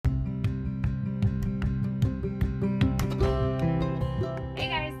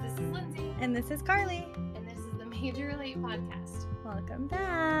And this is Carly. And this is the Major Relate Podcast. Welcome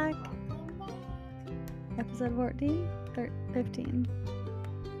back. Welcome back. Episode 14? 15.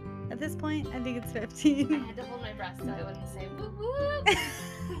 At this point, I think it's I 15. had to hold my breath so I wouldn't say whoop whoop.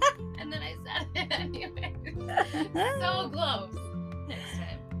 And then I said it anyway. So close. Next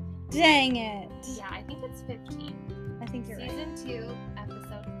time. Dang it. Yeah, I think it's 15. I think you're right. Season 2,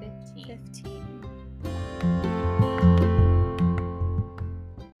 episode 15. 15.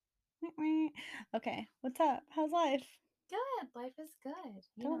 Okay, what's up? How's life? Good. Life is good.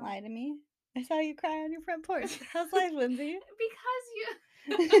 Don't lie to me. I saw you cry on your front porch. How's life, Lindsay?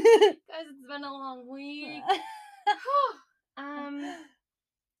 Because it's been a long week.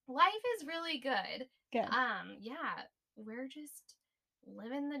 Life is really good. Good. Yeah, we're just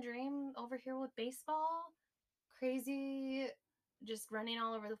living the dream over here with baseball. Crazy, just running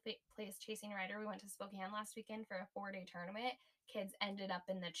all over the place chasing Ryder. We went to Spokane last weekend for a 4-day tournament. Kids ended up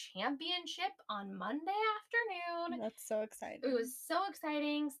in the championship on Monday afternoon. That's so exciting. It was so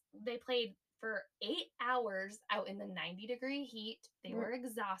exciting. They played for 8 hours out in the 90-degree heat. They were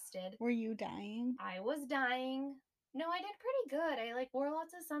exhausted. Were you dying? I was dying. No, I did pretty good. I wore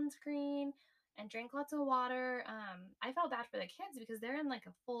lots of sunscreen and drank lots of water. I felt bad for the kids because they're in like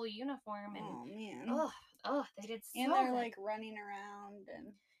a full uniform and Oh man. oh, they did so And they're good. like running around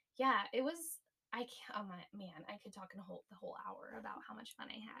and Yeah, it was. I can't. Oh my man, I could talk in the whole hour about how much fun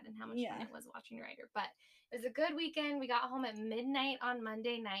I had and how much fun it was watching Ryder. But it was a good weekend. We got home at midnight on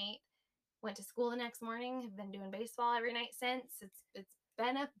Monday night. Went to school the next morning. Have been doing baseball every night since. It's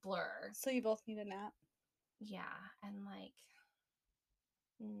been a blur. So you both need a nap? Yeah, and like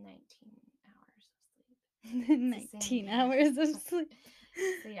 19 hours of sleep. 19 hours of sleep.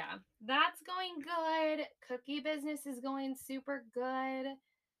 So yeah, that's going good. Cookie business is going super good.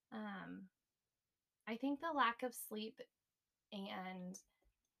 I think the lack of sleep and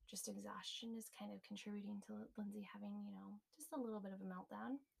just exhaustion is kind of contributing to Lindsay having, just a little bit of a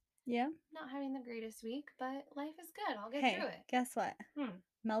meltdown. Yeah. Not having the greatest week, but life is good. I'll get through it. Guess what?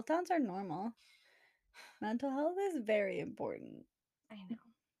 Meltdowns are normal. Mental health is very important. I know.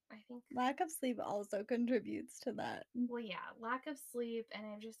 I think lack of sleep also contributes to that. Well, yeah, lack of sleep, and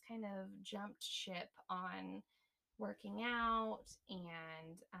I've just kind of jumped ship on working out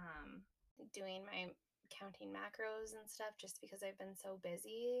and doing my counting macros and stuff just because I've been so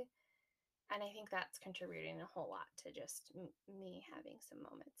busy. And I think that's contributing a whole lot to just me having some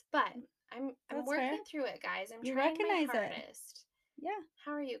moments. But I'm working through it, guys. I'm trying my hardest. Yeah.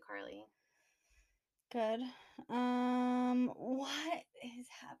 How are you, Carly? Good. What is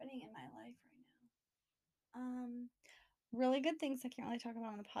happening in my life right now? Really good things I can't really talk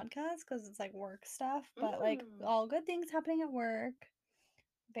about on the podcast because it's like work stuff, but like all good things happening at work.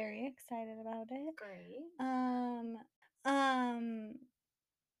 Very excited about it. Great.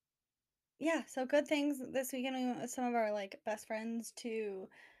 Yeah, so good things this weekend. We went with some of our like best friends to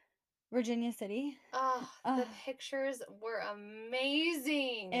Virginia City. The pictures were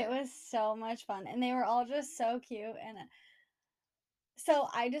amazing. It was so much fun, and they were all just so cute. And so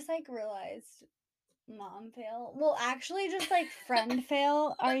I just like realized, mom fail. Well, actually, just like friend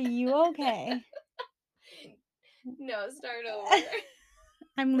fail. Are you okay? No, start over.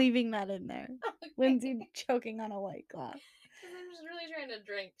 I'm leaving that in there. Okay. Lindsay choking on a white glass. Because I'm just really trying to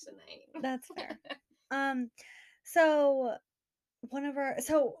drink tonight. That's fair. So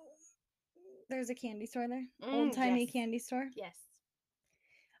there's a candy store there. Old-timey candy store. Yes.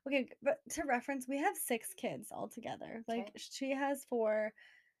 Okay, but to reference, we have 6 kids all together. Like she has 4.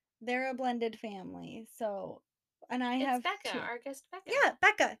 They're a blended family. So, and I have Becca, 2. our guest Becca. Yeah,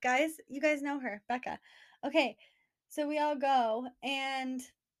 Becca, guys. You guys know her, Becca. Okay, so we all go, and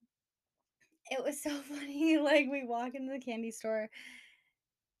it was so funny. Like, we walk into the candy store,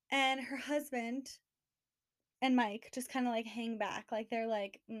 and her husband and Mike just kind of like hang back. Like, they're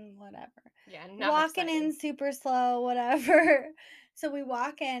like, whatever. Yeah, walking in super slow, whatever. So we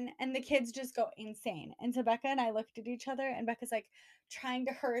walk in, and the kids just go insane. And so Becca and I looked at each other, and Becca's like trying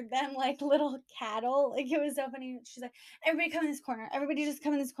to herd them like little cattle. Like, it was so funny. She's like, everybody come in this corner. Everybody just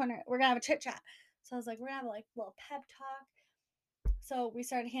come in this corner. We're gonna have a chit chat. So I was like, we're gonna have like a little pep talk. So we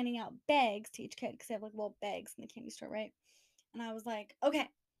started handing out bags to each kid because they have like little bags in the candy store, right? And I was like, okay,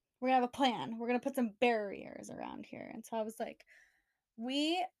 we're gonna have a plan. We're gonna put some barriers around here. And so I was like,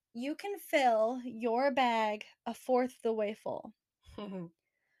 you can fill your bag a fourth the way full.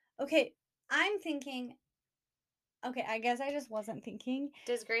 Okay, I'm thinking, okay, I guess I just wasn't thinking.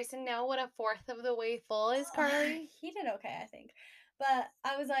 Does Grayson know what a fourth of the way full is, Carly? He did okay, I think. But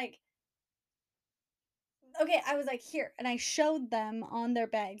I was like, here. And I showed them on their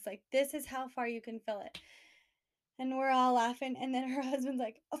bags, like, this is how far you can fill it. And we're all laughing. And then her husband's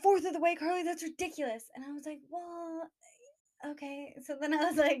like, a fourth of the way, Carly, that's ridiculous. And I was like, well, okay. So then I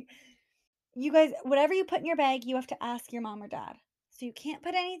was like, you guys, whatever you put in your bag, you have to ask your mom or dad. So you can't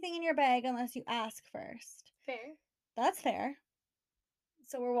put anything in your bag unless you ask first. Fair. That's fair.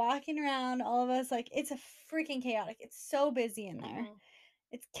 So we're walking around, all of us, like, it's a freaking chaotic. It's so busy in there. Mhm.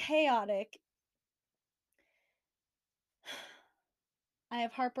 It's chaotic. I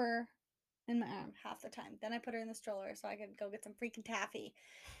have Harper in my arm half the time. Then I put her in the stroller so I could go get some freaking taffy.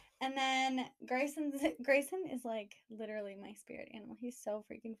 And then Grayson is like literally my spirit animal. He's so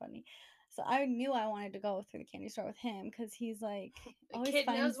freaking funny. So I knew I wanted to go through the candy store with him because he's like The always kid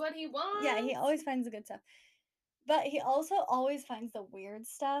finds knows what he wants. yeah, he always finds the good stuff. But he also always finds the weird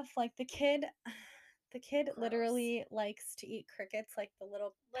stuff. Like the kid Gross. literally likes to eat crickets, like the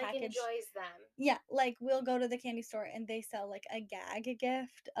little Like package. enjoys them. Yeah, like we'll go to the candy store and they sell like a gag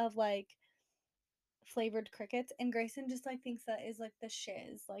gift of like flavored crickets, and Grayson just like thinks that is like the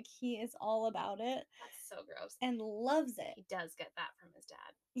shiz. Like he is all about it That's so gross. and loves it. He does get that from his dad.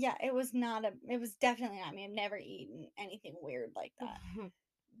 Yeah, it was definitely not me. I've never eaten anything weird like that.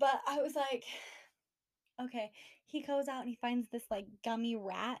 But I was like, okay. He goes out and he finds this like gummy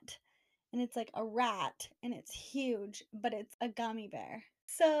rat, and it's like a rat and it's huge, but it's a gummy bear.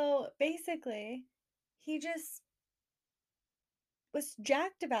 So basically, he just was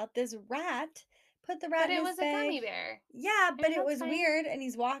jacked about this rat, put the rat But in it his was a bag. gummy bear. Yeah, but mean, it that's was fine. weird, and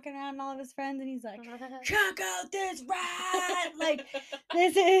he's walking around and all of his friends, and he's like, check out this rat! Like,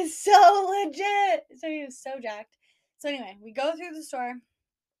 this is so legit! So he was so jacked. So anyway, we go through the store.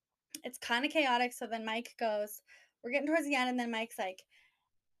 It's kind of chaotic, so then Mike goes, we're getting towards the end, and then Mike's like,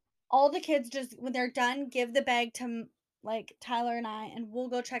 all the kids just, when they're done, give the bag to, like, Tyler and I, and we'll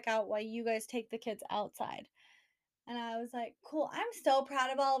go check out while you guys take the kids outside. And I was like, cool. I'm so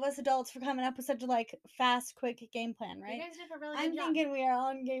proud of all of us adults for coming up with such a like fast, quick game plan, right? You guys did a really good I'm job. thinking we are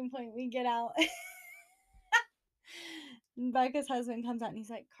on game plan. We get out. Becca's husband comes out and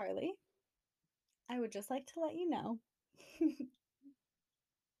he's like, Carly, I would just like to let you know.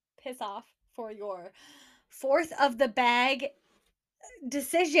 Piss off for your fourth of the bag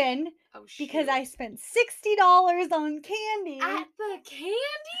decision. Oh, shoot. Because I spent $60 on candy. At the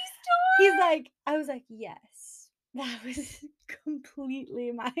candy store? He's like, I was like, yes. That was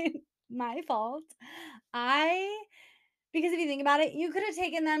completely my fault. Because if you think about it, you could have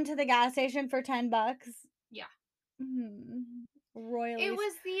taken them to the gas station for $10. Yeah. Royally. It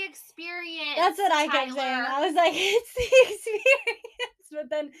was the experience. That's what I kept saying. I was like, it's the experience. But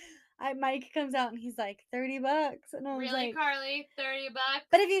then Mike comes out and he's like, $30. And I was really, like, Carly? $30?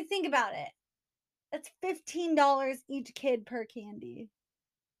 But if you think about it, that's $15 each kid per candy.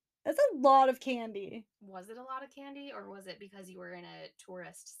 That's a lot of candy. Was it a lot of candy, or was it because you were in a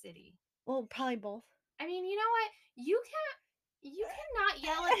tourist city? Well, probably both. I mean, you know what? You cannot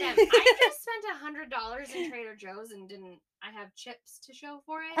yell at them. I just spent $100 in Trader Joe's and I have chips to show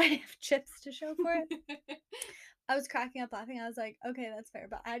for it. I have chips to show for it. I was cracking up laughing. I was like, okay, that's fair.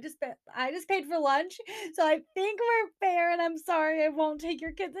 But I just paid for lunch. So I think we're fair, and I'm sorry I won't take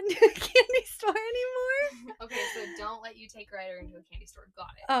your kids into a candy store anymore. Okay, so don't let you take Ryder into a candy store. Got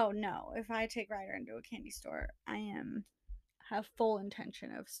it. Oh no. If I take Ryder into a candy store, I have full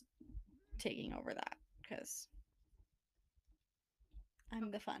intention of taking over that because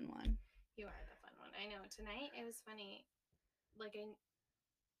I'm the fun one. You are the fun one. I know. Tonight it was funny. Like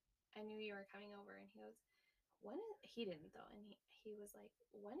I knew you were coming over, and he goes, he didn't though, and he was like,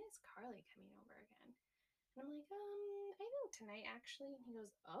 when is Carly coming over again? And I'm like, I know tonight actually. And he goes,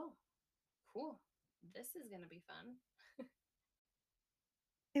 oh, cool. This is gonna be fun.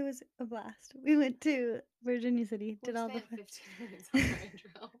 It was a blast. We went to Virginia City. We did all the 15 minutes on our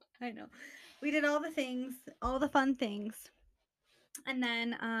intro. I know. We did all the things, all the fun things. And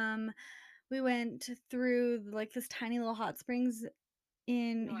then we went through like this tiny little hot springs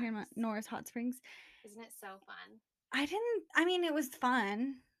in Norris Hot Springs. Isn't it so fun? I mean it was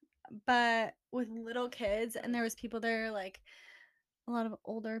fun, but with little kids, and there was people there, like a lot of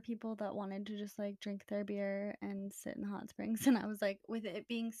older people that wanted to just like drink their beer and sit in the hot springs, and I was like, with it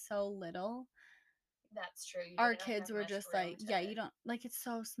being so little, that's true. Our kids were just like, yeah, you don't like, it's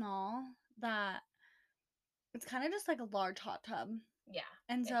so small that it's kind of just like a large hot tub. Yeah.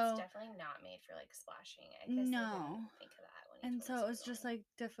 And so it's definitely not made for like splashing. I guess no. I didn't even think of that when and so it was just like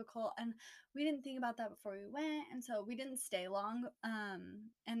difficult, and we didn't think about that before we went, and so we didn't stay long.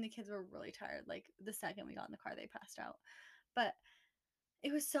 And the kids were really tired. Like the second we got in the car, they passed out. But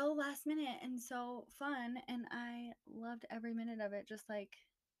it was so last minute and so fun, and I loved every minute of it. Just like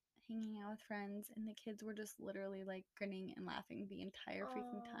hanging out with friends, and the kids were just literally like grinning and laughing the entire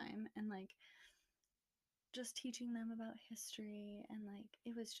freaking time, and like just teaching them about history, and like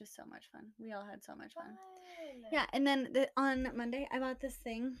it was just so much fun. We all had so much fun. Yeah, and then on Monday I bought this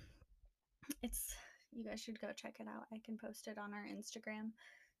thing. It's you guys should go check it out. I can post it on our Instagram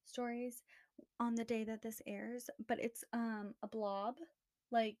stories on the day that this airs, but it's a blob,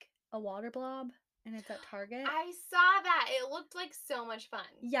 like a water blob, and it's at Target. I saw that. It looked like so much fun.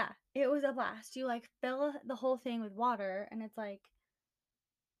 Yeah, it was a blast. You like fill the whole thing with water, and it's like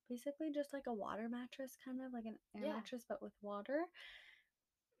basically just like a water mattress, kind of like an air mattress, but with water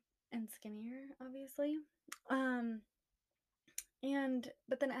and skinnier, obviously. And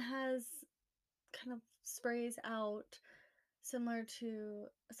but then it has kind of sprays out similar to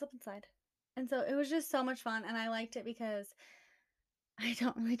a slip and slide. And so it was just so much fun, and I liked it because I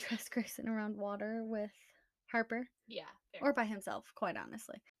don't really trust Grayson around water with Harper. Yeah. Fair. Or by himself, quite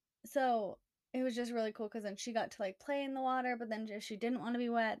honestly. So it was just really cool because then she got to like play in the water, but then if she didn't want to be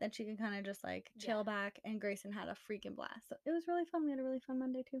wet, then she could kind of just like chill back, and Grayson had a freaking blast. So it was really fun. We had a really fun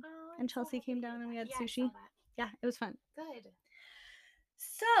Monday too. Oh, and Chelsea came down and we had I sushi. saw that. Yeah, it was fun. Good.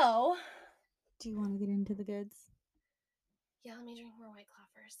 So, do you want to get into the goods? Yeah, let me drink more White Claw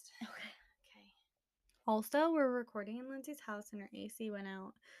first. Okay. Also, we're recording in Lindsay's house and her AC went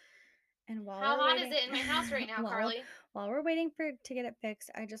out. And while how hot is it in my house right now, Carly? While we're waiting to get it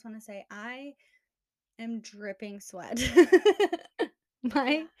fixed, I just want to say I am dripping sweat.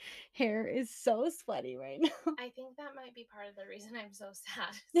 My hair is so sweaty right now. I think that might be part of the reason I'm so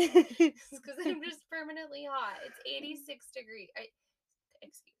sad. Because I'm just permanently hot. It's 86 degrees.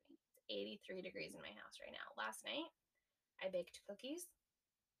 Excuse me. It's 83 degrees in my house right now. Last night, I baked cookies.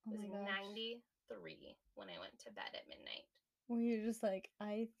 It was 93 when I went to bed at midnight. Were you just like,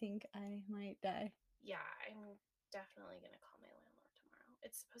 I think I might die? Yeah, I'm definitely going to call my landlord tomorrow.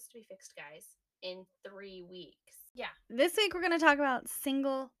 It's supposed to be fixed, guys, in 3 weeks. Yeah. This week we're going to talk about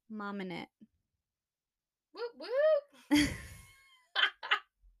single mominate. Whoop, whoop.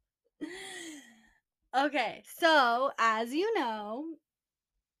 Okay, so as you know,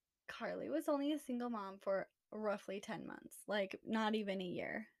 Carly was only a single mom for roughly 10 months. Like, not even a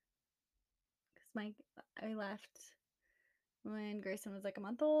year. Because I left when Grayson was like a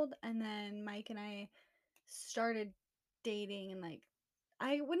month old, and then Mike and I started dating, and like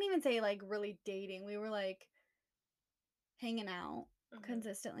I wouldn't even say like really dating. We were like hanging out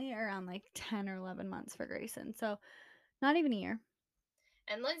consistently around like 10 or 11 months for Grayson. So not even a year.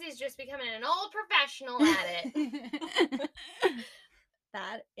 And Lindsay's just becoming an old professional at it.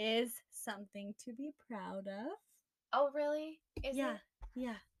 That is something to be proud of. Oh, really? Is it?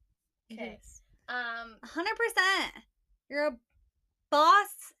 Yeah. Okay. 100%. You're a boss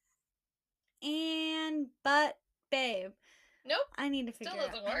and butt babe. Nope. I need to figure Still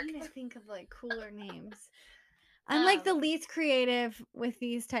doesn't work. I need to think of like cooler names. I'm like the least creative with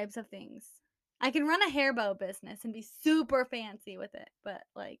these types of things. I can run a hair bow business and be super fancy with it, but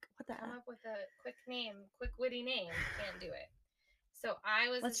like, what the Come up with a quick witty name. Can't do it. So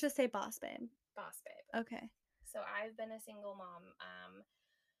let's just say boss babe. Boss babe. Okay. So I've been a single mom.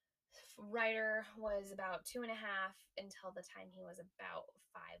 Ryder was about 2.5 until the time he was about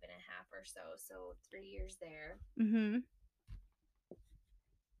 5.5 or so. So 3 years there. Mm-hmm.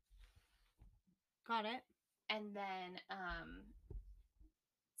 Got it. And then,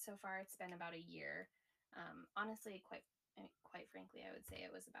 so far it's been about a year. Honestly, quite frankly, I would say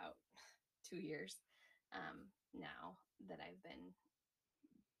it was about 2 years now that I've been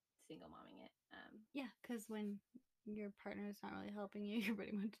single momming it. Yeah, because when your partner is not really helping you, you're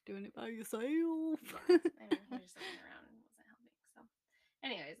pretty much doing it by yourself. Yeah, I mean, he was just sitting around and wasn't helping. So,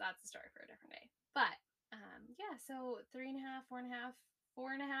 anyways, that's a story for a different day. But yeah, so 3.5, 4.5,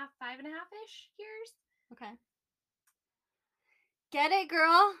 4.5, 5.5 ish years. Okay. Get it,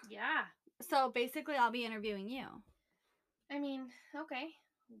 girl? Yeah. So basically, I'll be interviewing you. I mean, okay,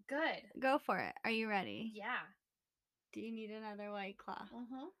 good. Go for it. Are you ready? Yeah. Do you need another White Claw?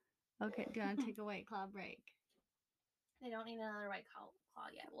 Okay, do you want to take a White Claw break? I don't need another White Claw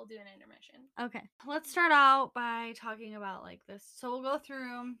yet. We'll do an intermission. Okay. Let's start out by talking about like this. So we'll go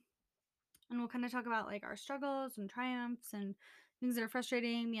through and we'll kind of talk about like our struggles and triumphs and things that are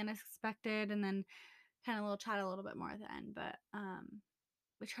frustrating, the unexpected, and then kind of chat a little bit more at the end. But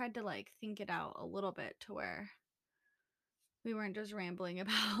we tried to like think it out a little bit to where we weren't just rambling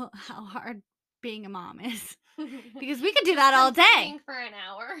about how hard being a mom is. Because we could do that all day for an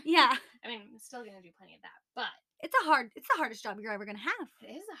hour. Yeah. I mean, I'm still gonna do plenty of that, but it's the hardest job you're ever gonna have.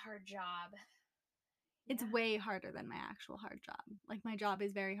 It is a hard job. It's way harder than my actual hard job. Like, my job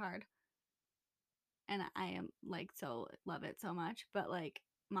is very hard, and I am like so love it so much, but like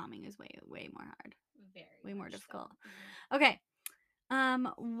momming is way more hard, way more difficult. Okay,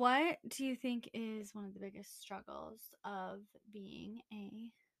 What do you think is one of the biggest struggles of being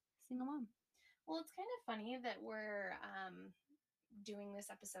a single mom? Well, it's kind of funny that we're doing this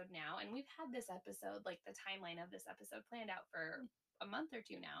episode now, and we've had this episode, like the timeline of this episode, planned out for a month or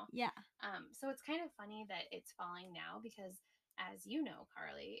two now. Yeah. So it's kind of funny that it's falling now because, as you know,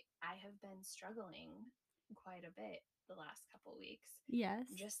 Carly, I have been struggling quite a bit the last couple weeks, Yes.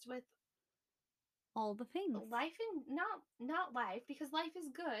 just with All the things. life, and not life, because life is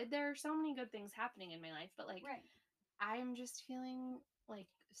good. There are so many good things happening in my life, but like Right. I'm just feeling like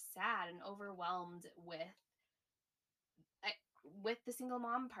sad and overwhelmed I, with the single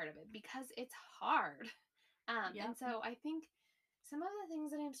mom part of it because it's hard. Yep. And so I think some of the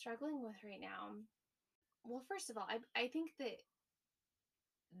things that I'm struggling with right now, well, first of all, I think that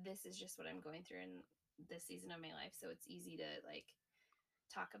this is just what I'm going through in this season of my life. So it's easy to like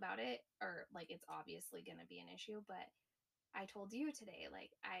talk about it, or like it's obviously going to be an issue. But I told you today,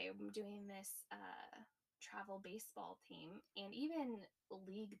 like I'm doing this travel baseball team and even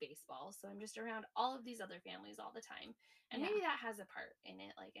league baseball. So I'm just around all of these other families all the time. And maybe that has a part in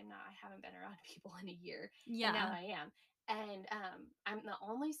it. Like I haven't been around people in a year. And now I am. And I'm the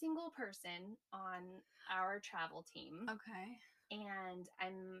only single person on our travel team. Okay. And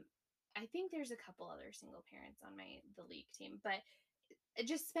I think there's a couple other single parents on the league team, but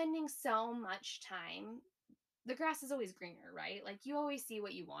just spending so much time, the grass is always greener, right? Like you always see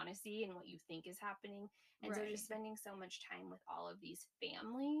what you want to see and what you think is happening. And so just spending so much time with all of these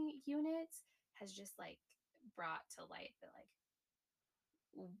family units has just like brought to light that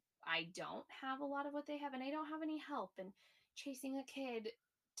like I don't have a lot of what they have, and I don't have any help, and chasing a kid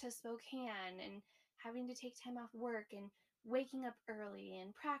to Spokane and having to take time off work and waking up early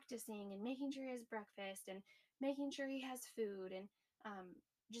and practicing and making sure he has breakfast and making sure he has food and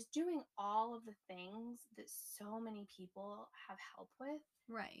just doing all of the things that so many people have help with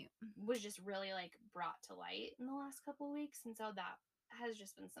Right. was just really like brought to light in the last couple of weeks. And so that has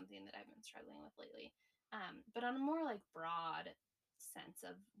just been something that I've been struggling with lately. But on a more like broad sense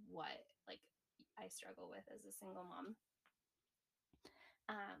of what like I struggle with as a single mom,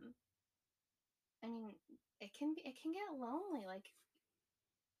 um, I mean, it can get lonely. Like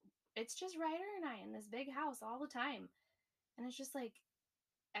it's just Ryder and I in this big house all the time, and it's just like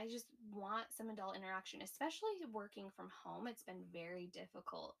I just want some adult interaction, especially working from home. It's been very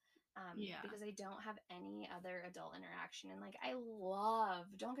difficult because I don't have any other adult interaction. And like,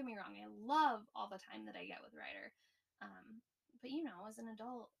 don't get me wrong, I love all the time that I get with Ryder. But you know, as an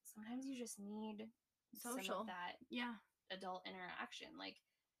adult, sometimes you just need some Social. of that Yeah. adult interaction, like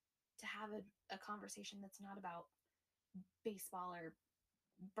to have a conversation that's not about baseball or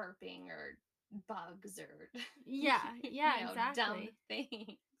burping or bugs or Yeah. Yeah. you know, dumb Exactly.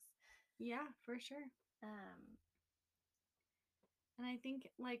 things. Yeah, for sure. Um, And I think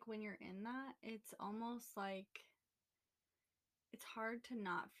like when you're in that, it's almost like it's hard to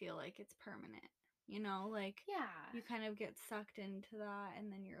not feel like it's permanent. You know, like yeah. you kind of get sucked into that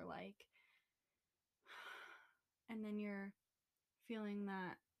and then you're like and then you're feeling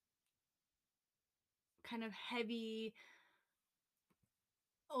that kind of heavy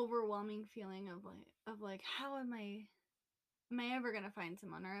overwhelming feeling of like how am I ever going to find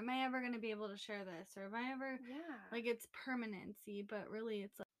someone, or am I ever going to be able to share this, or am I ever like it's permanency, but really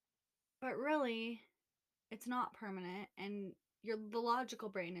it's not permanent, and the logical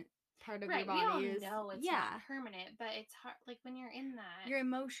brain part of your Right. We all body is know it's not permanent, but it's hard. Like when you're in that, your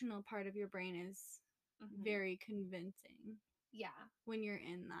emotional part of your brain is Mhm. very convincing Yeah, when you're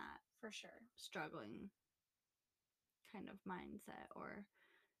in that for sure. struggling kind of mindset or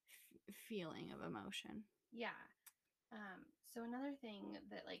feeling of emotion. Yeah. So another thing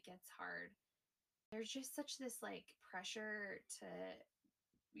that like gets hard, there's just such this like pressure to,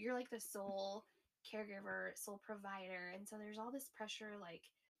 you're like the sole caregiver, sole provider. And so there's all this pressure like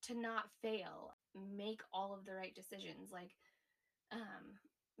to not fail, make all of the right decisions. Like, um,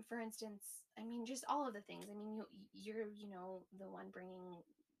 for instance, I mean, just all of the things. I mean, you're, you know, the one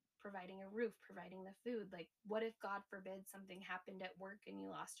providing a roof, providing the food. Like, what if, God forbid, something happened at work and you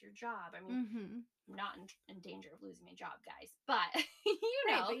lost your job? I mean, I'm not in danger of losing my job, guys, but you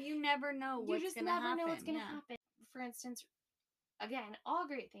know, but you never know you what's just gonna never happen. know what's going to happen. For instance, again, all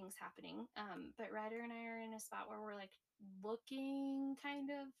great things happening. But Ryder and I are in a spot where we're like looking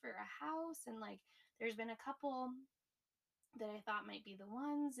kind of for a house, and like there's been a couple that I thought might be the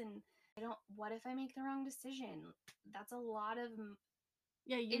ones, and what if I make the wrong decision? That's a lot of,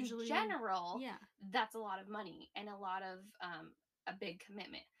 Usually in general, yeah, that's a lot of money and a lot of a big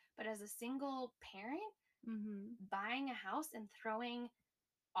commitment. But as a single parent, buying a house and throwing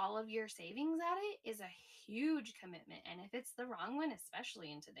all of your savings at it is a huge commitment. And if it's the wrong one,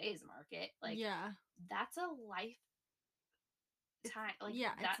 especially in today's market, like Yeah. that's a lifetime, like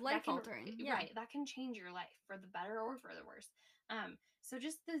Yeah, that it's life can altering. Yeah. right, that can change your life for the better or for the worse. So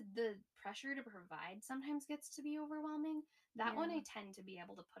just the pressure to provide sometimes gets to be overwhelming. That one Yeah. I tend to be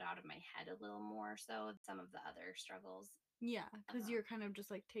able to put out of my head a little more so some of the other struggles. Yeah, because you're kind of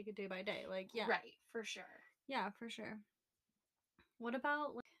just like take it day by day. Like, yeah. Right, for sure. Yeah, for sure. What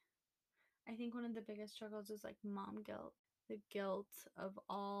about like I think one of the biggest struggles is like mom guilt. The guilt of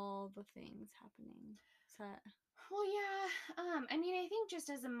all the things happening. Is that Well, yeah. I mean, I think just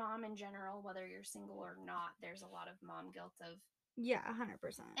as a mom in general, whether you're single or not, there's a lot of mom guilt of, yeah, 100%.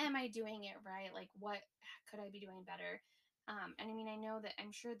 am I doing it right? Like, what could I be doing better? And I mean, I know that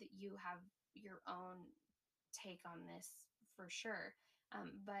I'm sure that you have your own take on this for sure.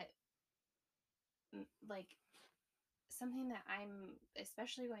 But like something that I'm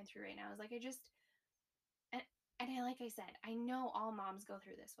especially going through right now is like, and, like I said, I know all moms go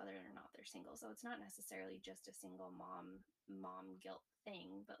through this, whether or not they're single. So it's not necessarily just a single mom guilt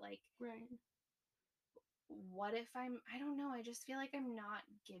thing, but like, Right. what if I don't know, I just feel like I'm not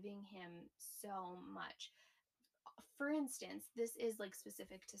giving him so much. For instance, this is like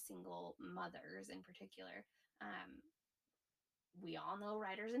specific to single mothers in particular. Um, we all know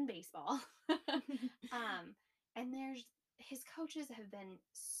writers in baseball. And there's his coaches have been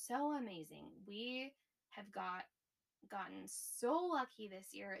so amazing. We have gotten so lucky this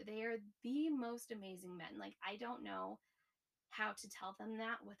year. They are the most amazing men. Like I don't know how to tell them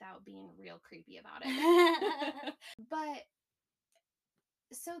that without being real creepy about it. But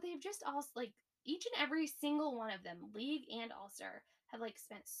so they've just all like each and every single one of them, league and all-star, have like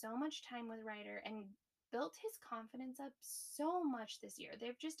spent so much time with Ryder and built his confidence up so much this year.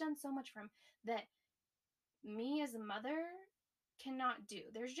 They've just done so much for him that me as a mother cannot do.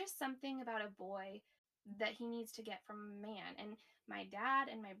 There's just something about a boy that he needs to get from a man. And my dad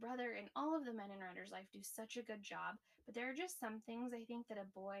and my brother and all of the men in Ryder's life do such a good job. But there are just some things I think that a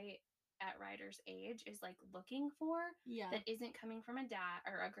boy at Ryder's age is like looking for Yeah. that isn't coming from a dad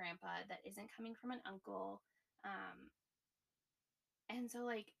or a grandpa, that isn't coming from an uncle. And so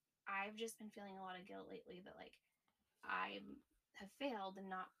like I've just been feeling a lot of guilt lately that like I have failed and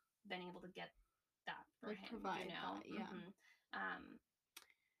not been able to get that for like him, provide you know? that, yeah. Um,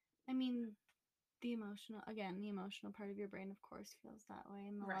 I mean, the emotional part of your brain of course feels that way,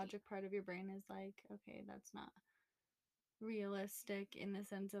 and the right. logic part of your brain is like, okay, that's not realistic in the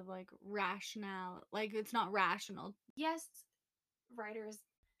sense of like rational, like it's not rational. Yes, Ryder is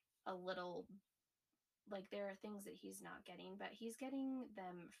a little like there are things that he's not getting, but he's getting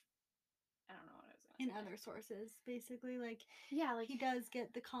them. I don't know what I was In going to say. Other sources, basically, like Yeah, like he does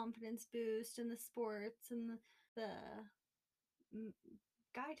get the confidence boost and the sports and the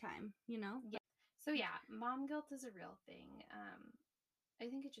guy time, you know. yeah. So yeah, mom guilt is a real thing. I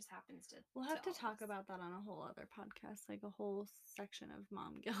think it just happens to. We'll have to all talk of us. about that on a whole other podcast, like a whole section of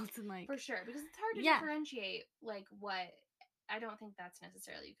mom guilt and like For sure, because it's hard to yeah, differentiate like what. I don't think that's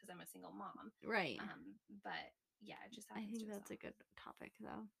necessarily because I'm a single mom. right. But yeah, it just I happens think to us that's all. a good topic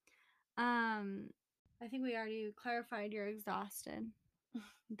though. I think we already clarified you're exhausted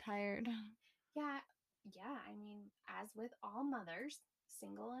and tired. Yeah, yeah. I mean, as with all mothers,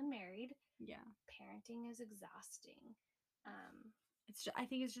 single and married, Yeah. parenting is exhausting. It's just, I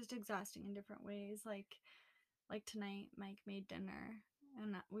think it's just exhausting in different ways. Like tonight, Mike made dinner,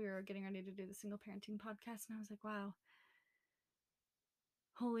 and we were getting ready to do the single parenting podcast, and I was like, wow,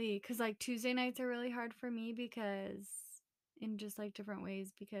 holy, because like Tuesday nights are really hard for me because in just like different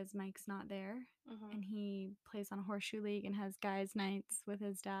ways because Mike's not there, and he plays on a horseshoe league and has guys nights with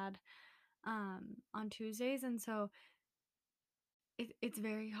his dad on Tuesdays, and so it's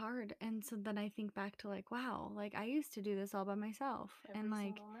very hard. And so then I think back to like, wow, like I used to do this all by myself, every and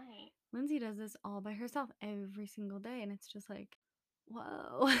like single night. Lindsay does this all by herself every single day, and it's just like,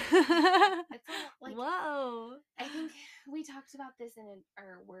 whoa. It's a lot. Like, whoa. I think we talked about this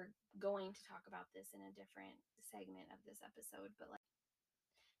or we're going to talk about this in a different segment of this episode, but like,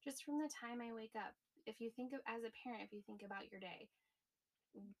 just from the time I wake up, if you think of, as a parent, if you think about your day,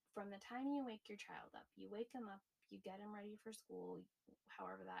 from the time you wake your child up, you wake them up, you get them ready for school,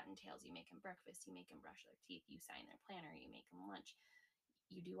 however that entails. You make them breakfast, you make them brush their teeth, you sign their planner, you make them lunch,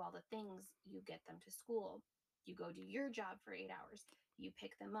 you do all the things, you get them to school, you go do your job for 8 hours, you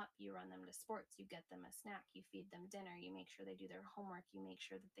pick them up, you run them to sports, you get them a snack, you feed them dinner, you make sure they do their homework, you make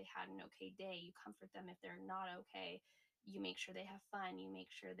sure that they had an okay day, you comfort them if they're not okay, you make sure they have fun, you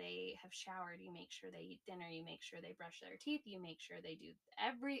make sure they have showered, you make sure they eat dinner, you make sure they brush their teeth, you make sure they do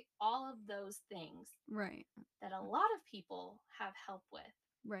all of those things Right. that a lot of people have help with.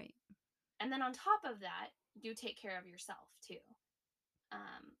 Right. And then on top of that, you take care of yourself too.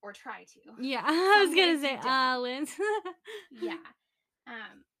 Or try to. Yeah, I was gonna Days say, you don't. Linz. Yeah.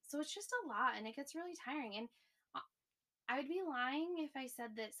 So it's just a lot and it gets really tiring. And I would be lying if I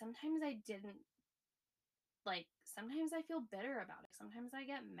said that sometimes I didn't, like, sometimes I feel bitter about it. Sometimes I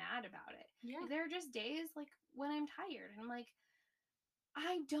get mad about it. Yeah. Like, there are just days, like, when I'm tired and I'm like,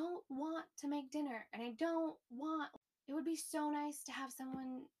 I don't want to make dinner and I don't want, it would be so nice to have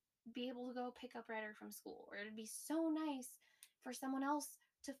someone be able to go pick up Ryder from school, or it'd be so nice for someone else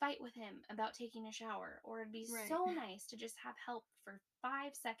to fight with him about taking a shower, or it'd be Right. so nice to just have help for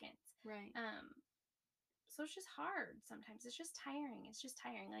 5 seconds. Right. So it's just hard sometimes. It's just tiring. It's just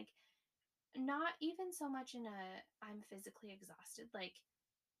tiring. Like, not even so much in a I'm physically exhausted. Like,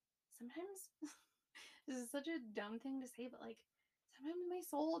 sometimes this is such a dumb thing to say, but like sometimes my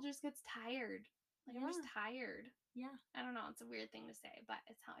soul just gets tired. Like, I'm just tired. Yeah. I don't know. It's a weird thing to say, but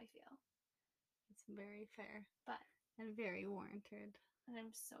it's how I feel. It's very fair. But And very warranted. And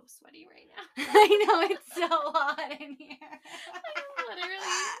I'm so sweaty right now. I know, it's so hot in here. I'm literally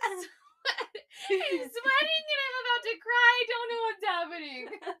I'm sweating and I'm about to cry. I don't know what's happening.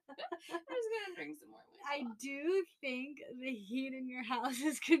 I'm just gonna drink some more White I Claw. do think the heat in your house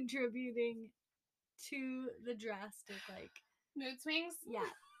is contributing to the drastic, like, Mood swings. yeah.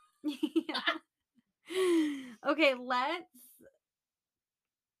 Yeah. Okay, let's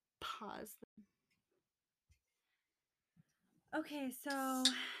pause. Okay, so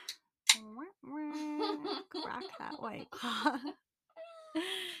crack that White Claw.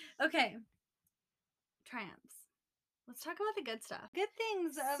 Okay, triumphs. Let's talk about the good stuff. Good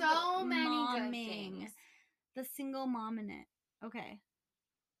things of So many good momming. things. The single mom in it. Okay.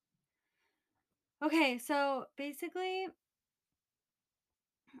 Okay, so basically,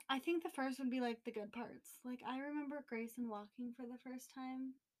 I think the first would be like the good parts. Like, I remember Grayson walking for the first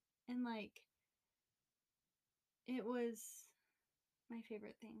time, and like, it was my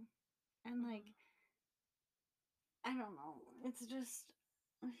favorite thing. And like, I don't know, it's just,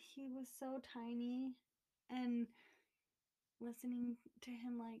 he was so tiny, and listening to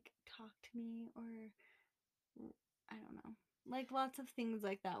him like talk to me, or I don't know, like lots of things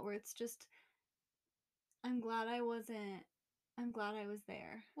like that where it's just, I'm glad I was there.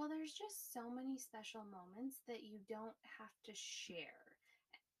 Well, there's just so many special moments that you don't have to share.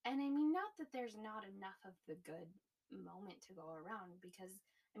 And I mean, not that there's not enough of the good moment to go around, because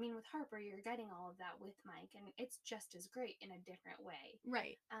I mean, with Harper, you're getting all of that with Mike, and it's just as great in a different way.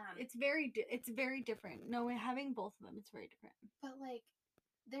 Right. It's very different. No, having both of them, it's very different. But like,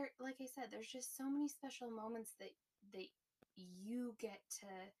 like I said, there's just so many special moments that you get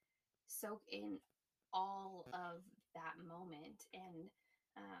to soak in all of that moment, and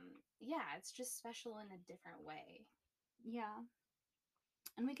yeah, it's just special in a different way. Yeah.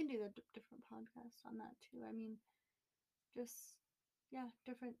 And we can do the different podcasts on that too. I mean, just, yeah,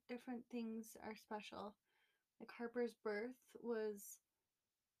 different things are special. Like Harper's birth was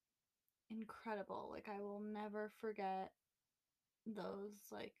incredible. Like, I will never forget those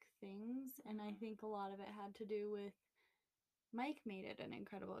like things, and I think a lot of it had to do with Mike made it an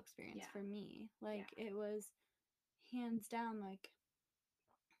incredible experience for me. Like, it was hands down, like,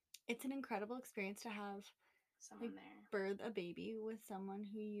 it's an incredible experience to have Someone like there. birth a baby with someone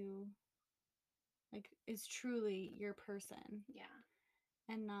who you like is truly your person. Yeah.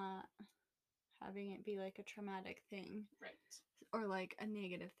 And not having it be like a traumatic thing. Right. Or like a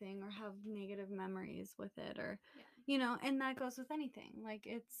negative thing, or have negative memories with it, or you know, and that goes with anything. Like,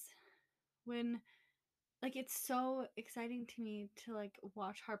 it's when, like, it's so exciting to me to like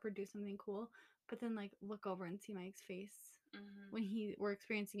watch Harper do something cool, but then like look over and see Mike's face when we're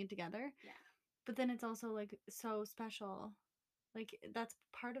experiencing it together. Yeah. But then it's also like so special. Like, that's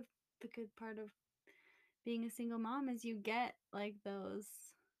part of the good part of being a single mom, is you get like those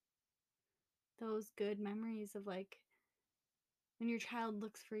good memories of like when your child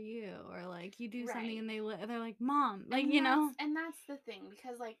looks for you, or like you do something and they're like, Mom, like, and you know. And that's the thing,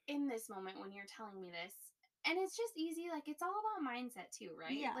 because like in this moment when you're telling me this, and it's just easy, like, it's all about mindset too,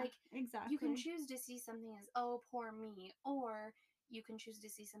 right? Yeah, Like, exactly. you can choose to see something as, oh, poor me, or you can choose to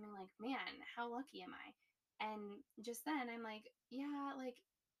see something like, man, how lucky am I? And just then I'm like, yeah, like,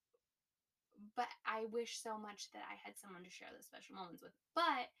 but I wish so much that I had someone to share those special moments with.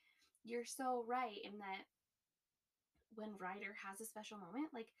 But you're so right in that when Ryder has a special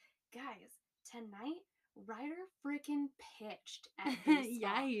moment, like, guys, tonight Ryder freaking pitched at baseball.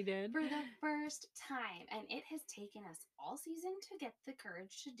 Yeah, he did. For the first time. And it has taken us all season to get the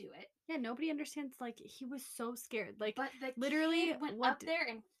courage to do it. Yeah, nobody understands. Like, he was so scared. Like, But the literally, kid went up there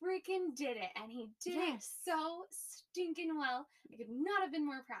and freaking did it. And he did it so stinking well. I could not have been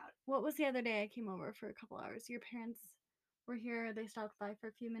more proud. What was the other day I came over for a couple hours? Your parents were here. They stopped by for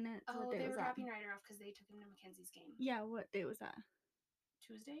a few minutes. Oh, What day they was were that? dropping Ryder off because they took him to Mackenzie's game. Yeah, what day was that?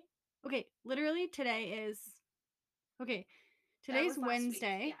 Tuesday? Okay, literally today is... Okay, today's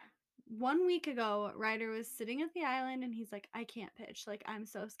Wednesday. Yeah. 1 week ago, Ryder was sitting at the island and he's like, I can't pitch. Like, I'm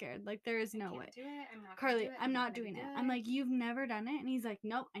so scared. Like, there is no way. Do it. I'm not Carly, do it. I'm not doing it. I'm like, you've never done it? And he's like,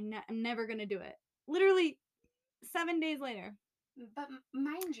 nope, I'm never going to do it. Literally 7 days later. But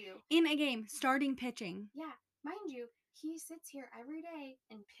mind you, in a game, starting pitching. Yeah, mind you, he sits here every day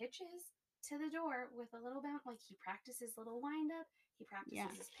and pitches to the door with a little bounce. Like, he practices little wind up. He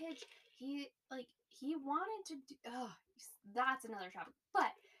practices his pitch. He wanted to do, that's another topic.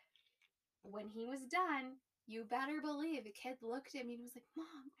 But when he was done, you better believe the kid looked at me and was like,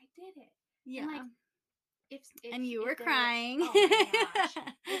 Mom, I did it. Yeah. And like, if and you were crying. Oh my gosh.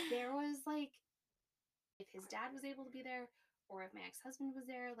 If there was like, if his dad was able to be there, or if my ex-husband was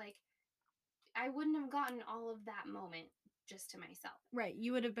there, like, I wouldn't have gotten all of that moment just to myself. Right.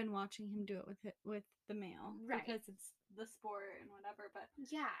 You would have been watching him do it with the male. Right. Because it's the sport and whatever. But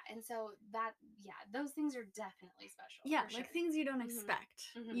yeah. And so those things are definitely special. Yeah. Like sure. Things you don't expect,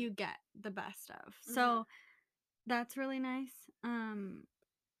 you get the best of. Mm-hmm. So that's really nice.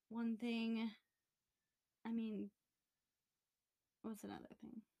 One thing, I mean, what's another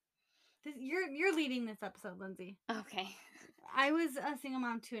thing? You're leading this episode, Lindsay. Okay. I was a single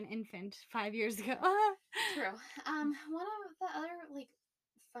mom to an infant 5 years ago. True. One of the other like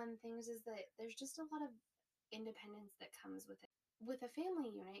fun things is that there's just a lot of independence that comes with it. With a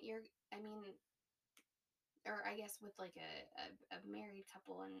family unit, or I guess with like a married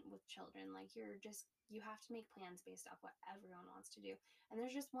couple and with children, like you have to make plans based off what everyone wants to do. And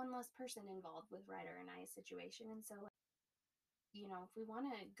there's just one less person involved with Ryder and I's situation. And so, if we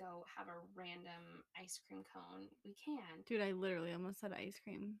want to go have a random ice cream cone, we can. Dude, I literally almost said ice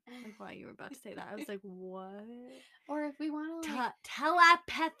cream. Like, while you were about to say that, I was like, what? Or if we want to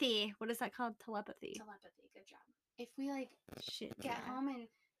telepathy. What is that called? Telepathy. Good job. If we like get home and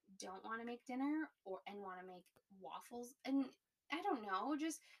don't want to make dinner and want to make waffles, and I don't know,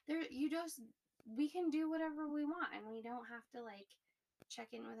 we can do whatever we want, and we don't have to like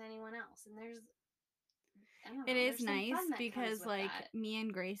check in with anyone else. And it is nice because like me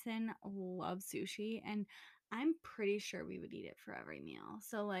and Grayson love sushi, and I'm pretty sure we would eat it for every meal.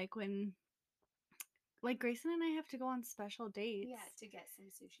 So like when like Grayson and I have to go on special dates, to get some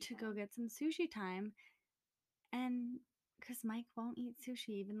sushi to go get some sushi time, and because Mike won't eat sushi,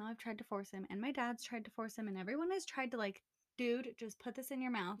 even though I've tried to force him, and my dad's tried to force him, and everyone has tried to like, dude, just put this in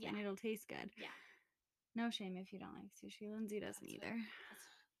your mouth and it'll taste good. Yeah. No shame if you don't like sushi. Lindsay doesn't either.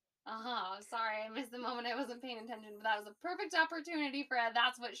 Sorry, I missed the moment. I wasn't paying attention, but that was a perfect opportunity for a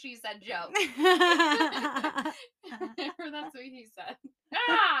 "that's what she said" joke. Or that's what he said.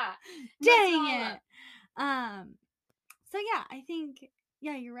 Dang it. So yeah, I think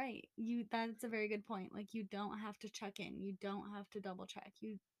you're right. That's a very good point. Like, you don't have to check in. You don't have to double check.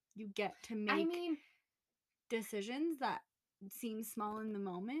 You get to make decisions that seem small in the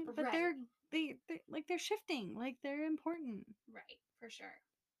moment, but they're shifting. Like, they're important. Right, for sure.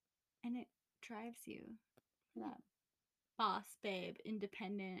 And it drives you. That boss babe,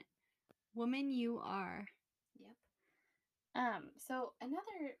 independent woman you are. Yep. So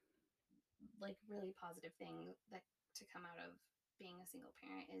another like really positive thing that to come out of being a single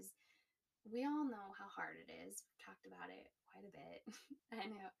parent is we all know how hard it is. We've talked about it quite a bit. I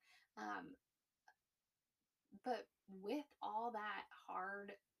know. But with all that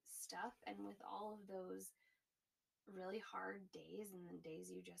hard stuff and with all of those really hard days and the days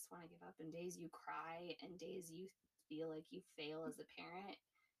you just want to give up and days you cry and days you feel like you fail as a parent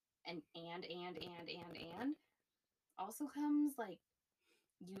and also comes like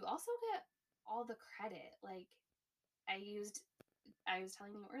you also get all the credit. Like I was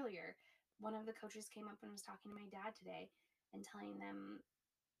telling you earlier, one of the coaches came up and was talking to my dad today and telling him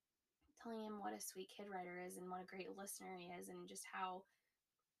what a sweet kid Ryder is and what a great listener he is and just how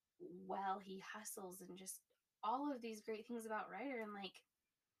well he hustles and just all of these great things about Ryder. And like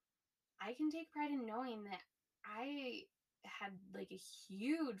I can take pride in knowing that I had like a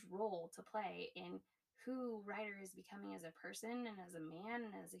huge role to play in who Ryder is becoming as a person and as a man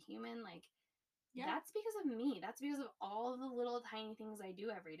and as a human. Like that's because of me. That's because of all the little tiny things I do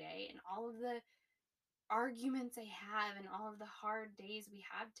every day and all of the arguments I have and all of the hard days we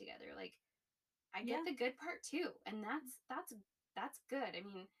have together. Like I Yeah. get the good part too, and that's good. I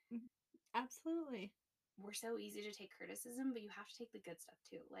mean, Absolutely. we're so easy to take criticism, but you have to take the good stuff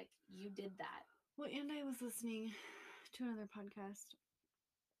too. Like, you did that. Well, and I was listening to another podcast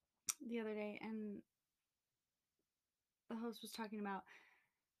the other day, and the host was talking about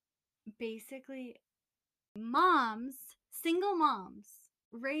basically moms, single moms,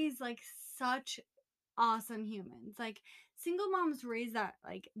 raise like such awesome humans. Like single moms raise that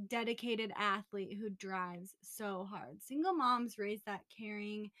like dedicated athlete who drives so hard. Single moms raise that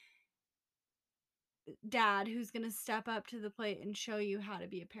caring dad who's going to step up to the plate and show you how to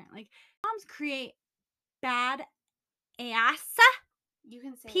be a parent. Like moms create bad ass You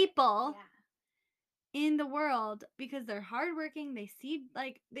can say it. people Yeah. in the world because they're hardworking. They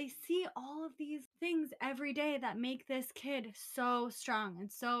see all of these things every day that make this kid so strong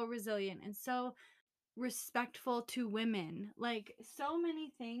and so resilient and so respectful to women. Like so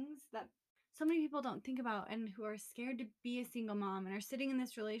many things that so many people don't think about and who are scared to be a single mom and are sitting in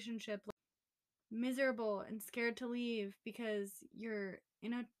this relationship like, miserable and scared to leave because you're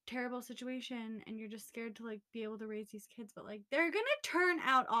in a terrible situation and you're just scared to like be able to raise these kids, but like they're gonna turn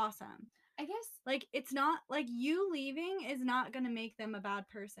out awesome. I guess, Like it's not like you leaving is not gonna make them a bad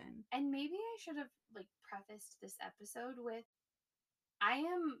person. and maybe I should have like prefaced this episode with, I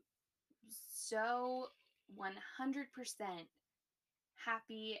am so 100%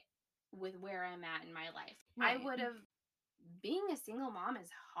 happy with where I'm at in my life. Right. I would have, being a single mom is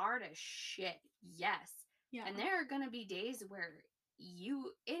hard as shit. Yes. Yeah. And there are going to be days where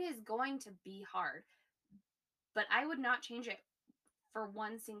it is going to be hard, but I would not change it for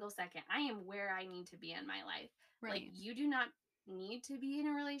one single second. I am where I need to be in my life. Right. Like, you do not need to be in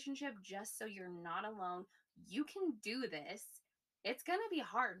a relationship just so you're not alone. You can do this. It's going to be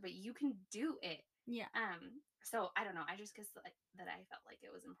hard, but you can do it. Yeah. So I don't know. I just guess that I felt like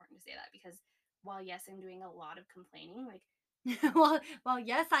it was important to say that, because while yes, I'm doing a lot of complaining, like, well,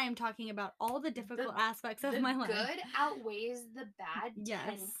 yes, I am talking about all the difficult aspects of my life. The good outweighs the bad yes,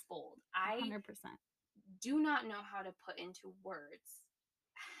 tenfold. I 100%. do not know how to put into words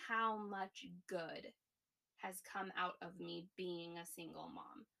how much good has come out of me being a single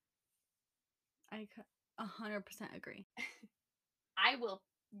mom. I 100% agree.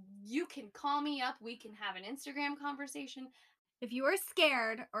 You can call me up. We can have an Instagram conversation. If you are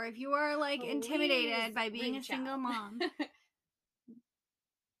scared or if you are like intimidated by being a single mom,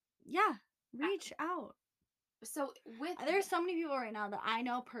 yeah, reach out. So there's so many people right now that I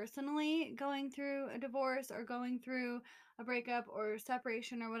know personally going through a divorce or going through a breakup or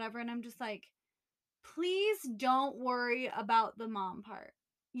separation or whatever, and I'm just like, please don't worry about the mom part.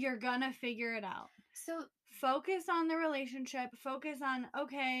 You're gonna figure it out. So focus on the relationship. Focus on,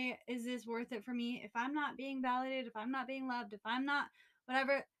 okay, is this worth it for me? If I'm not being validated, if I'm not being loved, if I'm not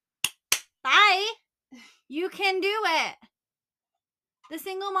whatever, bye. You can do it. The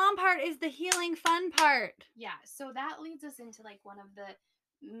single mom part is the healing fun part. Yeah, so that leads us into like one of the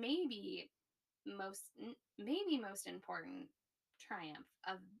maybe most important triumph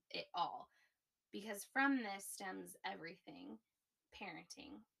of it all, because from this stems everything.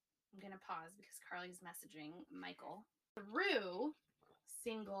 Parenting. I'm going to pause because Carly's messaging Michael. Through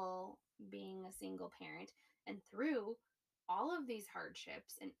being a single parent, and through all of these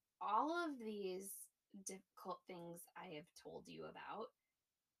hardships and all of these difficult things I have told you about,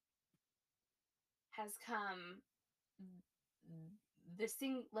 has come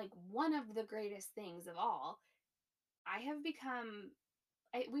one of the greatest things of all. I have become,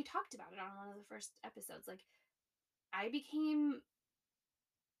 we talked about it on one of the first episodes, like, I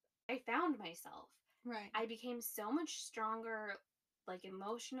found myself. Right. I became so much stronger, like,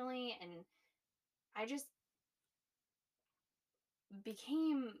 emotionally, and I just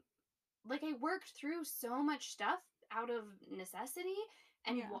became, like, I worked through so much stuff out of necessity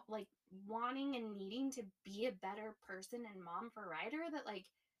and like wanting and needing to be a better person and mom for Ryder, that like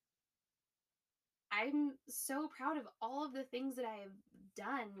I'm so proud of all of the things that I have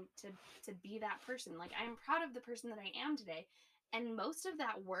done to be that person. Like, I'm proud of the person that I am today. And most of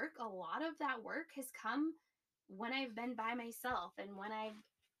that work, a lot of that work has come when I've been by myself, and when I've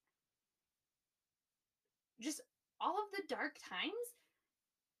just, all of the dark times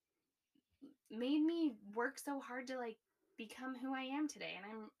made me work so hard to like become who I am today. And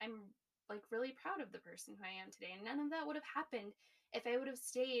I'm like really proud of the person who I am today. And none of that would have happened if I would have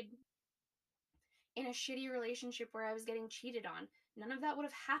stayed in a shitty relationship where I was getting cheated on. None of that would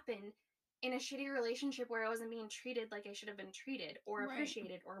have happened in a shitty relationship where I wasn't being treated like I should have been treated, or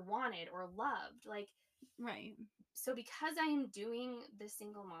appreciated, or wanted, or loved. Like, right. So because I am doing the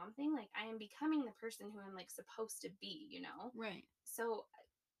single mom thing, like, I am becoming the person who I'm like supposed to be, you know? Right. So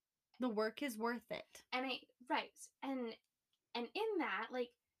The work is worth it. And right. And in that,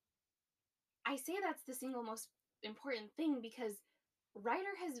 like, I say that's the single most important thing because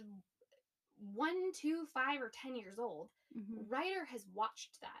Ryder has 1, 2, 5, or 10 years old. Ryder has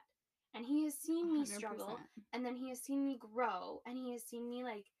watched that. And he has seen me 100%. struggle. And then he has seen me grow. And he has seen me,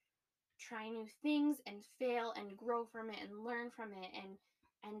 like, try new things and fail and grow from it and learn from it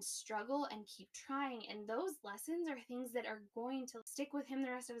and struggle and keep trying. And those lessons are things that are going to stick with him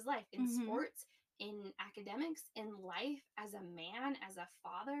the rest of his life in sports, in academics, in life, as a man, as a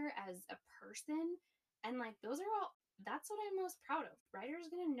father, as a person. And like those are all, that's what I'm most proud of. Ryder's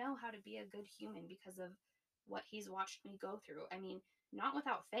gonna know how to be a good human because of what he's watched me go through. I mean, not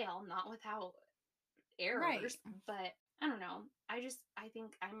without fail, not without errors, but I don't know. I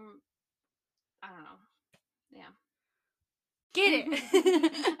think I don't know. Yeah. Get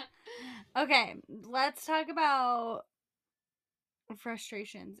it. Okay, let's talk about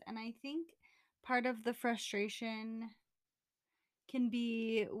frustrations. And I think part of the frustration can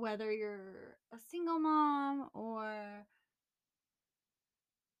be whether you're a single mom or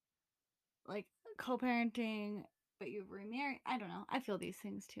like co-parenting, but you've remarried. I don't know. I feel these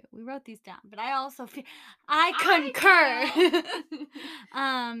things too. We wrote these down, but I also feel I concur.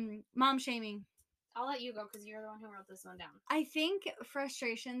 Mom shaming. I'll let you go because you're the one who wrote this one down. I think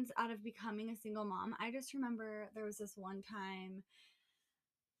frustrations out of becoming a single mom. I just remember there was this one time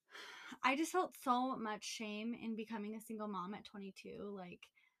I just felt so much shame in becoming a single mom at 22. Like,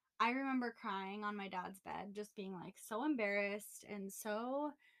 I remember crying on my dad's bed, just being like so embarrassed and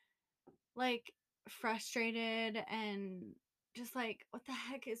so like frustrated and just like, what the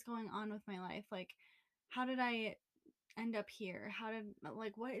heck is going on with my life? Like, how did I end up here?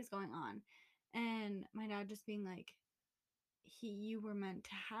 Like, what is going on? And my dad just being like, you were meant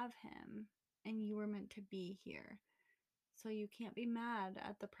to have him and you were meant to be here. So you can't be mad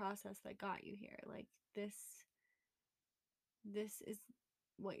at the process that got you here. Like, this is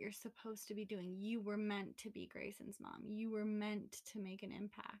what you're supposed to be doing. You were meant to be Grayson's mom. You were meant to make an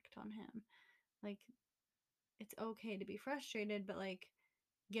impact on him. Like, it's okay to be frustrated, but like,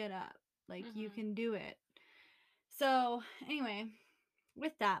 get up. Like, you can do it. So anyway,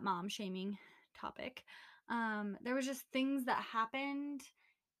 with that mom shaming topic, there was just things that happened,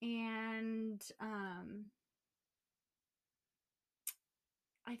 and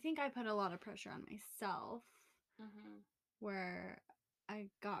I think I put a lot of pressure on myself, where I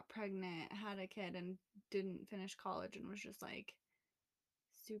got pregnant, had a kid, and didn't finish college, and was just like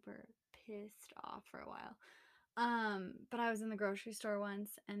super pissed off for a while. But I was in the grocery store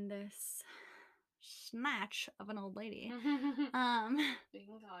once, and this snatch of an old lady. We can call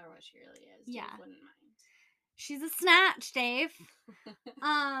her what she really is. Yeah. Dave wouldn't mind. She's a snatch, Dave.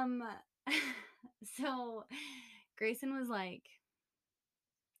 So Grayson was like,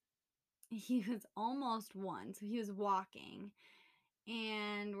 he was almost 1, so he was walking,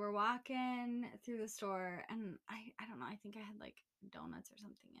 and we're walking through the store, and I don't know, I think I had like donuts or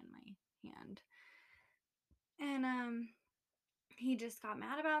something in my hand, and he just got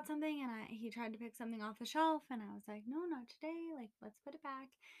mad about something, and he tried to pick something off the shelf, and I was like, no, not today, like, let's put it back.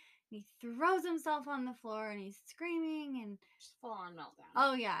 And he throws himself on the floor, and he's screaming, and just full on meltdown.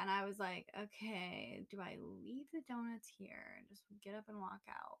 Oh yeah, and I was like, okay, do I leave the donuts here and just get up and walk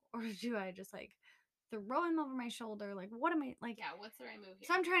out, or do I just like throw him over my shoulder? Like, what am I like? Yeah, what's the right move here?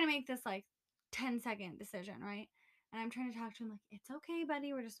 So I'm trying to make this like 10-second decision, right? And I'm trying to talk to him like, it's okay,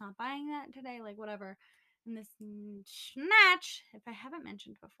 buddy, we're just not buying that today, like whatever. And this snatch, if I haven't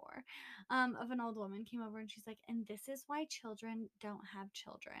mentioned before, of an old woman came over, and she's like, and this is why children don't have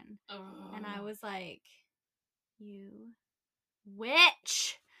children. Oh. And I was like, you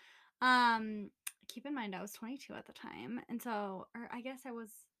witch. Keep in mind I was 22 at the time, and so, or I guess I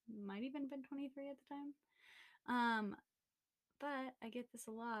might even been 23 at the time. But I get this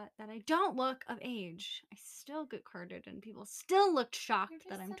a lot, that I don't look of age. I still get carded, and people still looked shocked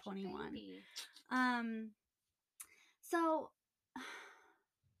that I'm 21. So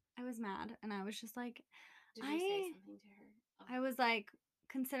I was mad, and I was just like, did you say something to her? I was like,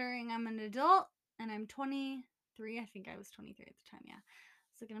 considering I'm an adult and I'm 23, I think I was 23 at the time, yeah.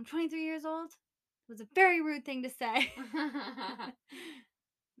 So I'm 23 years old. It was a very rude thing to say.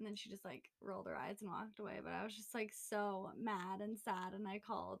 And then she just like rolled her eyes and walked away. But I was just like so mad and sad, and I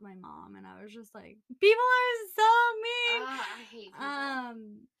called my mom, and I was just like, people are so mean. I hate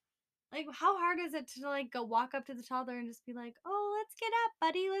people. Like, how hard is it to like go walk up to the toddler and just be like, oh, let's get up,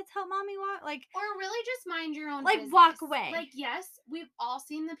 buddy, let's help mommy walk, like, or really just mind your own like business. walk away. Like, yes, we've all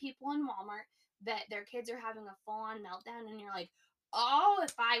seen the people in Walmart that their kids are having a full-on meltdown, and you're like, oh,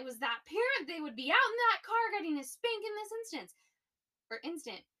 if I was that parent, they would be out in that car getting a spank in this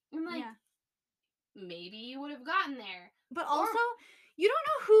instant. I'm like, Yeah. maybe you would have gotten there. But Or- also, you don't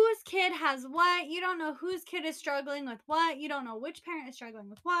know whose kid has what. You don't know whose kid is struggling with what. You don't know which parent is struggling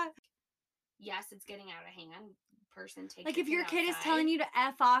with what. Yes, it's getting out of hand. Person take Like, your if your kid is outside. telling you to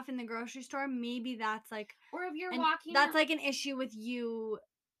F off in the grocery store, maybe that's like, or if you're and walking that's out- like an issue with you,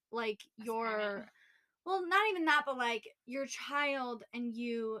 like As a your, parent. well, not even that, but like your child and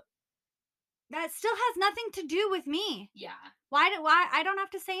you. That still has nothing to do with me. Yeah. Why I don't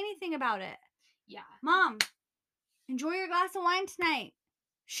have to say anything about it. Yeah. Mom, enjoy your glass of wine tonight.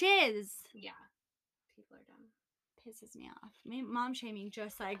 Shiz. Yeah. People are dumb. Pisses me off. Mom shaming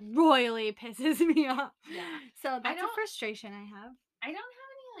just like royally pisses me off. Yeah. So that's a don't- frustration I have. I don't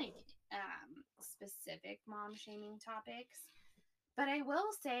have any like specific mom shaming topics, but I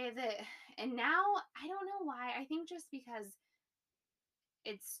will say that, and now I don't know why. I think just because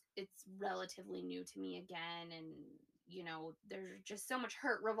it's relatively new to me again, and you know, there's just so much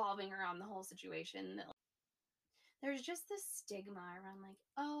hurt revolving around the whole situation that there's just this stigma around like,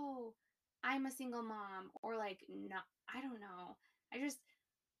 oh, I'm a single mom, or like, no, I don't know.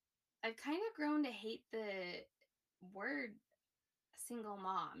 I've kind of grown to hate the word single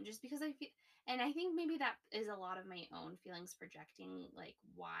mom just because I feel, and I think maybe that is a lot of my own feelings projecting like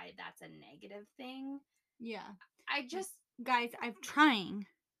why that's a negative thing. Yeah. I just, Guys, I'm trying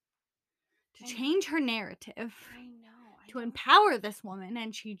to change her narrative. I know. To empower this woman,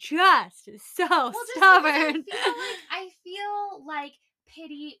 and she just is so stubborn. I feel like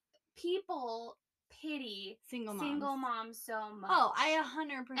people pity Single moms so much. Oh, I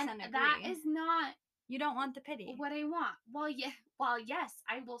 100% agree. That is not. You don't want the pity. What I want. Well, yes,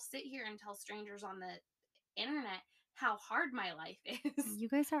 I will sit here and tell strangers on the internet how hard my life is. You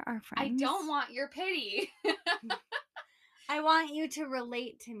guys are our friends. I don't want your pity. I want you to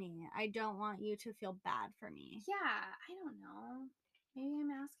relate to me. I don't want you to feel bad for me. Yeah, I don't know. Maybe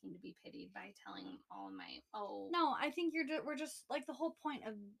I'm asking to be pitied by telling all my No, I think we're just like the whole point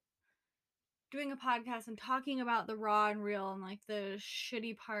of doing a podcast and talking about the raw and real and like the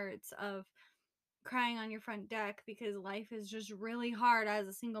shitty parts of crying on your front deck because life is just really hard as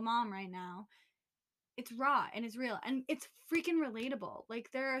a single mom right now. It's raw and it's real and it's freaking relatable.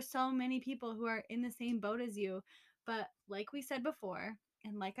 Like, there are so many people who are in the same boat as you, but like we said before,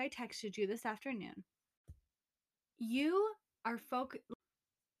 and like I texted you this afternoon, you have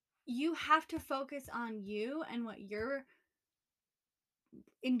to focus on you and what you're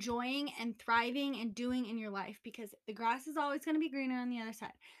enjoying and thriving and doing in your life, because the grass is always going to be greener on the other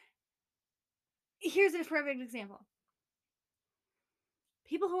side. Here's a perfect example.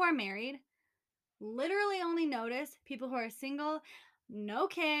 People who are married literally only notice people who are single, no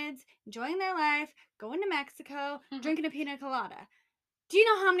kids, enjoying their life, going to Mexico, drinking a pina colada. Do you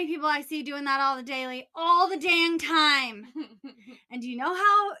know how many people I see doing that all the dang time? And do you know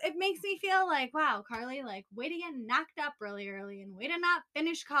how it makes me feel? Like, wow, Carly, like, way to get knocked up really early and way to not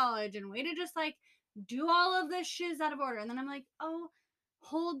finish college and way to just like do all of this shiz out of order. And then I'm like, oh,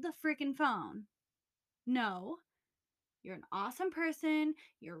 hold the freaking phone. No, you're an awesome person.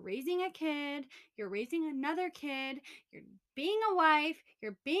 You're raising a kid. You're raising another kid. You're being a wife.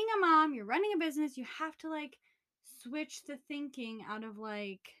 You're being a mom. You're running a business. You have to like switch the thinking out of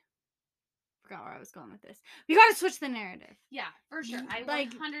like, forgot where I was going with this. We got to switch the narrative. Yeah, for sure. I like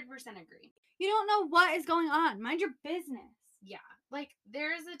 100% agree. You don't know what is going on. Mind your business. Yeah, like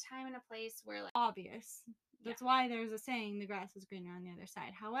there's a time and a place where like obvious. That's why there's a saying, the grass is greener on the other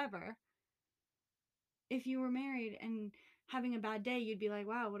side. However, if you were married and having a bad day, you'd be like,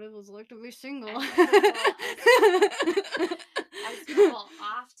 wow, what it was like to be single. As people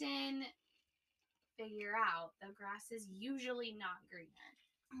often figure out, the grass is usually not greener.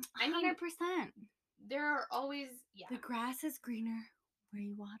 I mean, 100%. There are always, the grass is greener where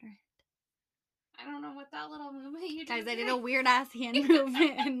you water it. I don't know what that little movement you Guys, just I did. did a weird ass hand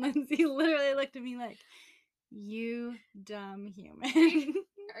movement, and Lindsay literally looked at me like, you dumb human.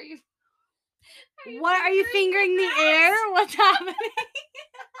 Are you what, are you fingering the air? What's happening?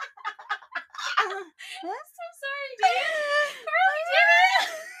 I'm so sorry, dude. Carly did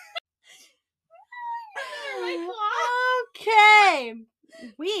it. Okay.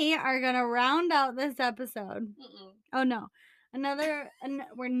 We are going to round out this episode. Mm-mm. Oh, no.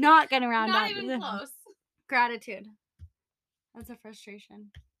 We're not going to round out. Not even close. Gratitude. That's a frustration.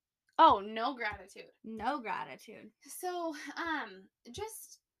 Oh, no gratitude. No gratitude. So,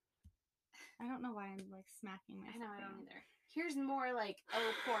 just... I don't know why I'm, like, smacking myself. I know, I don't either. Here's more, like,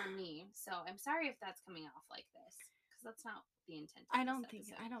 oh, poor me. So, I'm sorry if that's coming off like this. Because that's not the intent of I don't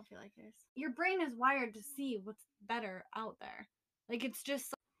feel like it is. Your brain is wired to see what's better out there. Like, it's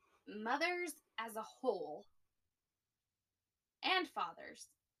just... Mothers as a whole, and fathers,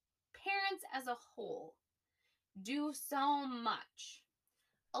 parents as a whole do so much.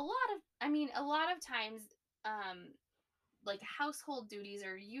 A lot of times, like household duties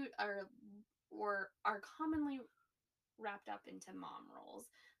are commonly wrapped up into mom roles.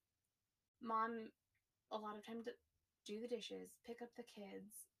 Mom, a lot of times, do the dishes, pick up the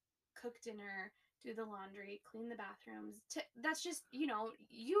kids, cook dinner, do the laundry, clean the bathrooms. That's just,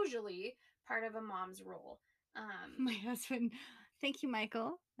 usually part of a mom's role. My husband, thank you,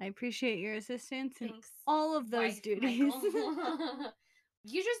 Michael. I appreciate your assistance in Thanks, all of those wife, duties.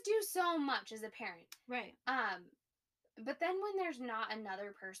 You just do so much as a parent. Right. But then when there's not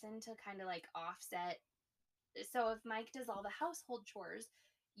another person to kind of like offset, so if Mike does all the household chores,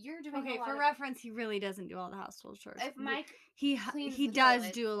 you're doing Okay, a lot for of, reference, he really doesn't do all the household chores. if Mike he cleans he the does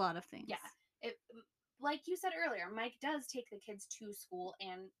toilets, do a lot of things. yeah. Like you said earlier, Mike does take the kids to school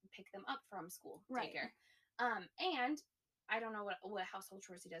and pick them up from school, Right. daycare. And I don't know what household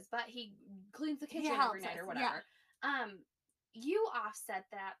chores he does, but he cleans the He kitchen helps every night us, or whatever. yeah. You offset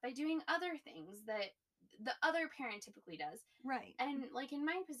that by doing other things that the other parent typically does. Right. And like in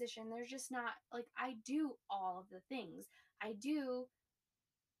my position, there's just not, like, I do all of the things. I do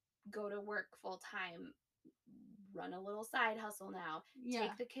go to work full time, run a little side hustle now, Yeah.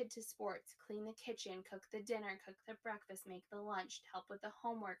 take the kid to sports, clean the kitchen, cook the dinner, cook the breakfast, make the lunch, help with the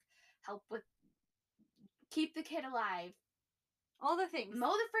homework, help with keep the kid alive, all the things.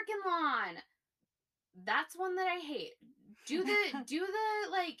 mow the freaking lawn. That's one that I hate. Do the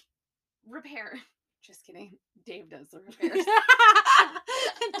like repair. Just kidding. Dave does the repairs.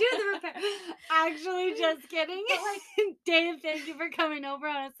 Do the repair. Actually, just kidding. But like, Dave, thank you for coming over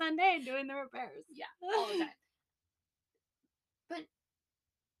on a Sunday and doing the repairs. Yeah, all the time. But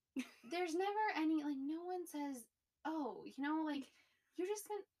there's never any, like, no one says, oh, like, you just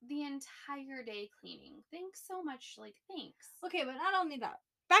spent the entire day cleaning. Thanks so much. Like, thanks. Okay, but not only that.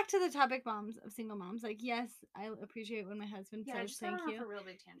 Back to the topic, moms of single moms. Like, yes, I appreciate when my husband says I just thank got you. off a real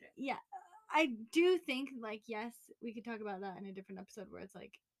big tangent. Yeah, I do think, like, yes, we could talk about that in a different episode where it's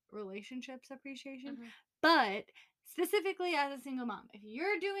like relationships appreciation. Mm-hmm. But specifically as a single mom, if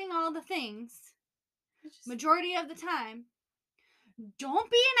you're doing all the things majority of the time, don't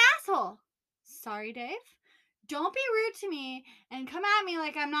be an asshole. Sorry, Dave. Don't be rude to me and come at me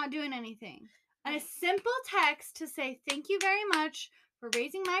like I'm not doing anything. And a simple text to say thank you very much for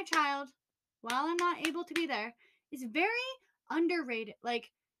raising my child while I'm not able to be there is very underrated.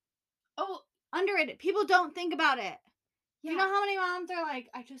 Like, underrated. People don't think about it. Yeah. You know how many moms are like,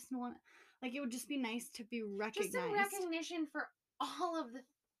 I just want, like, it would just be nice to be recognized. Just some recognition for all of the,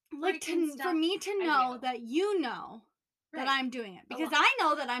 like, for me to know that you know that I'm doing it, because I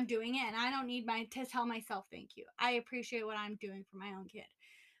know that I'm doing it and I don't need to tell myself thank you. I appreciate what I'm doing for my own kid.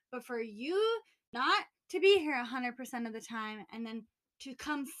 But for you not to be here 100% of the time and then to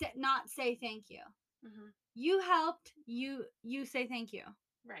come not say thank you. Mm-hmm. You helped, you say thank you.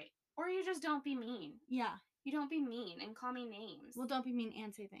 Right. Or you just don't be mean. Yeah. You don't be mean and call me names. Well, don't be mean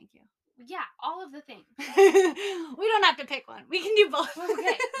and say thank you. Yeah, all of the things. We don't have to pick one. We can do both.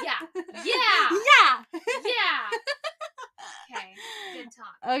 Okay, yeah. Yeah! Yeah! Yeah! Okay, good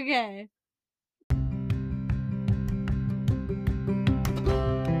talk. Okay.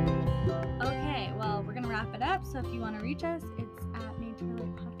 Okay, well, we're going to wrap it up. So if you want to reach us, it's at Made to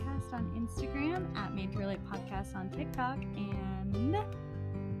Relate Podcast on Instagram, at Made to Relate Podcast on TikTok, and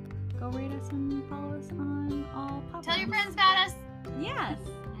go rate us and follow us on all platforms. Tell your friends about us. Yes.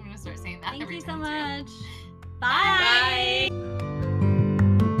 I'm going to start saying that Thank every you so time much. Too. Bye. Bye.